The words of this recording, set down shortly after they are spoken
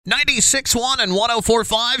96.1 and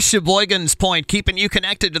 104.5 Sheboygan's Point, keeping you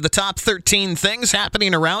connected to the top 13 things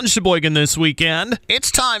happening around Sheboygan this weekend. It's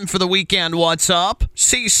time for the weekend What's Up.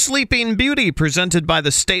 See Sleeping Beauty, presented by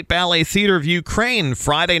the State Ballet Theater of Ukraine,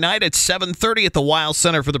 Friday night at 7:30 at the Weil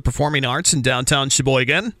Center for the Performing Arts in downtown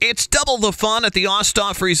Sheboygan. It's double the fun at the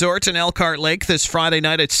Osthoff Resort in Elkhart Lake this Friday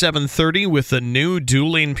night at 7:30 with the new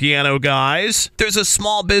dueling piano guys. There's a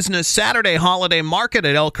small business Saturday holiday market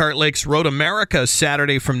at Elkhart Lake's Road America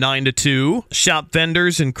Saturday from 9 to 2. Shop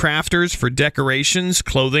vendors and crafters for decorations,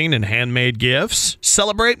 clothing, and handmade gifts.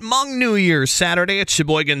 Celebrate Hmong New Year Saturday at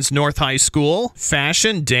Sheboygan's North High School.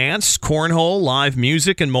 Fashion, dance, cornhole, live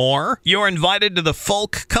music, and more. You're invited to the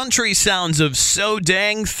folk country sounds of So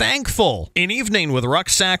Dang Thankful. An evening with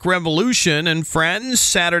Rucksack Revolution and friends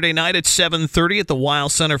Saturday night at 7:30 at the Weil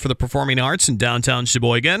Center for the Performing Arts in downtown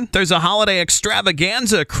Sheboygan. There's a holiday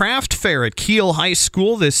extravaganza craft fair at Kiel High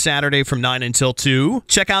School this Saturday from 9 until 2.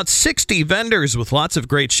 Check out 60 vendors with lots of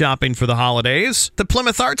great shopping for the holidays. The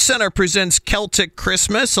Plymouth Arts Center presents Celtic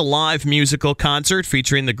Christmas, a live musical concert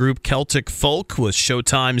featuring the group Celtic Folk with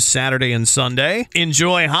showtimes Saturday and Sunday.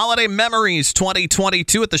 Enjoy Holiday Memories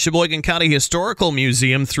 2022 at the Sheboygan County Historical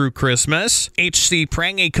Museum through Christmas. H.C.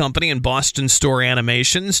 Prangy Company and Boston Store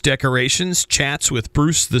Animations, decorations, chats with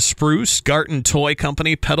Bruce the Spruce, Garten Toy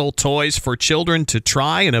Company, pedal toys for children to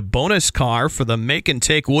try, and a bonus car for the Make and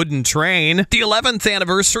Take Wooden Train. The 11th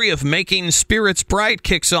anniversary of Making Spirits Bright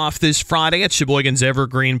kicks off this Friday at Sheboygan's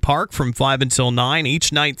Evergreen Park from 5 until 9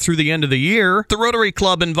 each night through the end of the year. The Rotary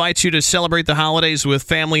Club invites you to celebrate the holidays with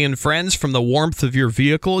family and friends from the warmth of your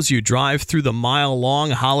vehicle as you drive through the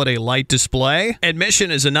mile-long holiday light display.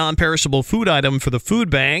 Admission is a non-perishable food item for the food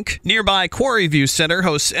bank. Nearby Quarry View Center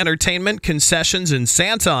hosts entertainment, concessions, and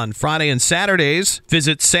Santa on Friday and Saturdays.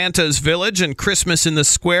 Visit Santa's Village and Christmas in the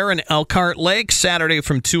Square in Elkhart Lake Saturday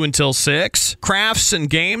from 2 until 6. Crafts and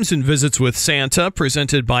games and visits with Santa,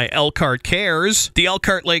 presented by Elkhart Cares. The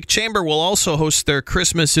Elkhart Lake Chamber will also host their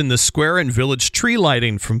Christmas in the Square and Village tree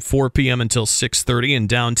lighting from 4 p.m. until 6:30 in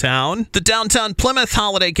downtown. The Downtown Plymouth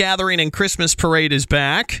Holiday Gathering and Christmas Parade is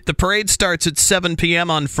back. The parade starts at 7 p.m.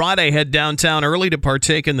 on Friday. Head downtown early to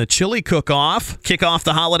partake in the chili cook-off. Kick off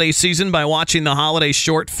the holiday season by watching the holiday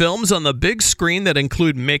short films on the big screen that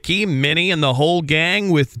include Mickey, Minnie, and the whole gang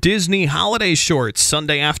with Disney holiday shorts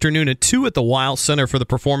Sunday afternoon at 2 at the Weil Center for the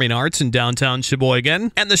Performing Arts in downtown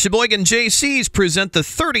Sheboygan. And the Sheboygan JCs present the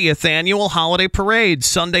 30th annual holiday parade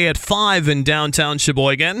Sunday at 5 in downtown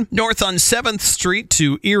Sheboygan. North on 7th Street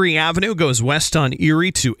to Erie Avenue, goes west on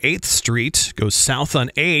Erie to 8th Street, goes south on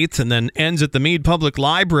 8th, and then ends at the Meade Public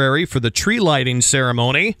Library for the tree lighting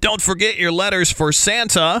ceremony. Don't forget your letters for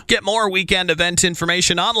Santa. Get more weekend event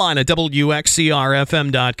information online at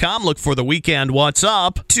WXCRFM.com. Look for the weekend What's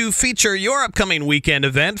Up. To feature your upcoming weekend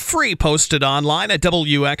event, free, posted online at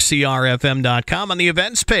WXCRFM.com on the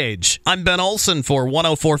events page. I'm Ben Olson for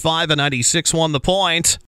 104.5 and 96.1 The Point.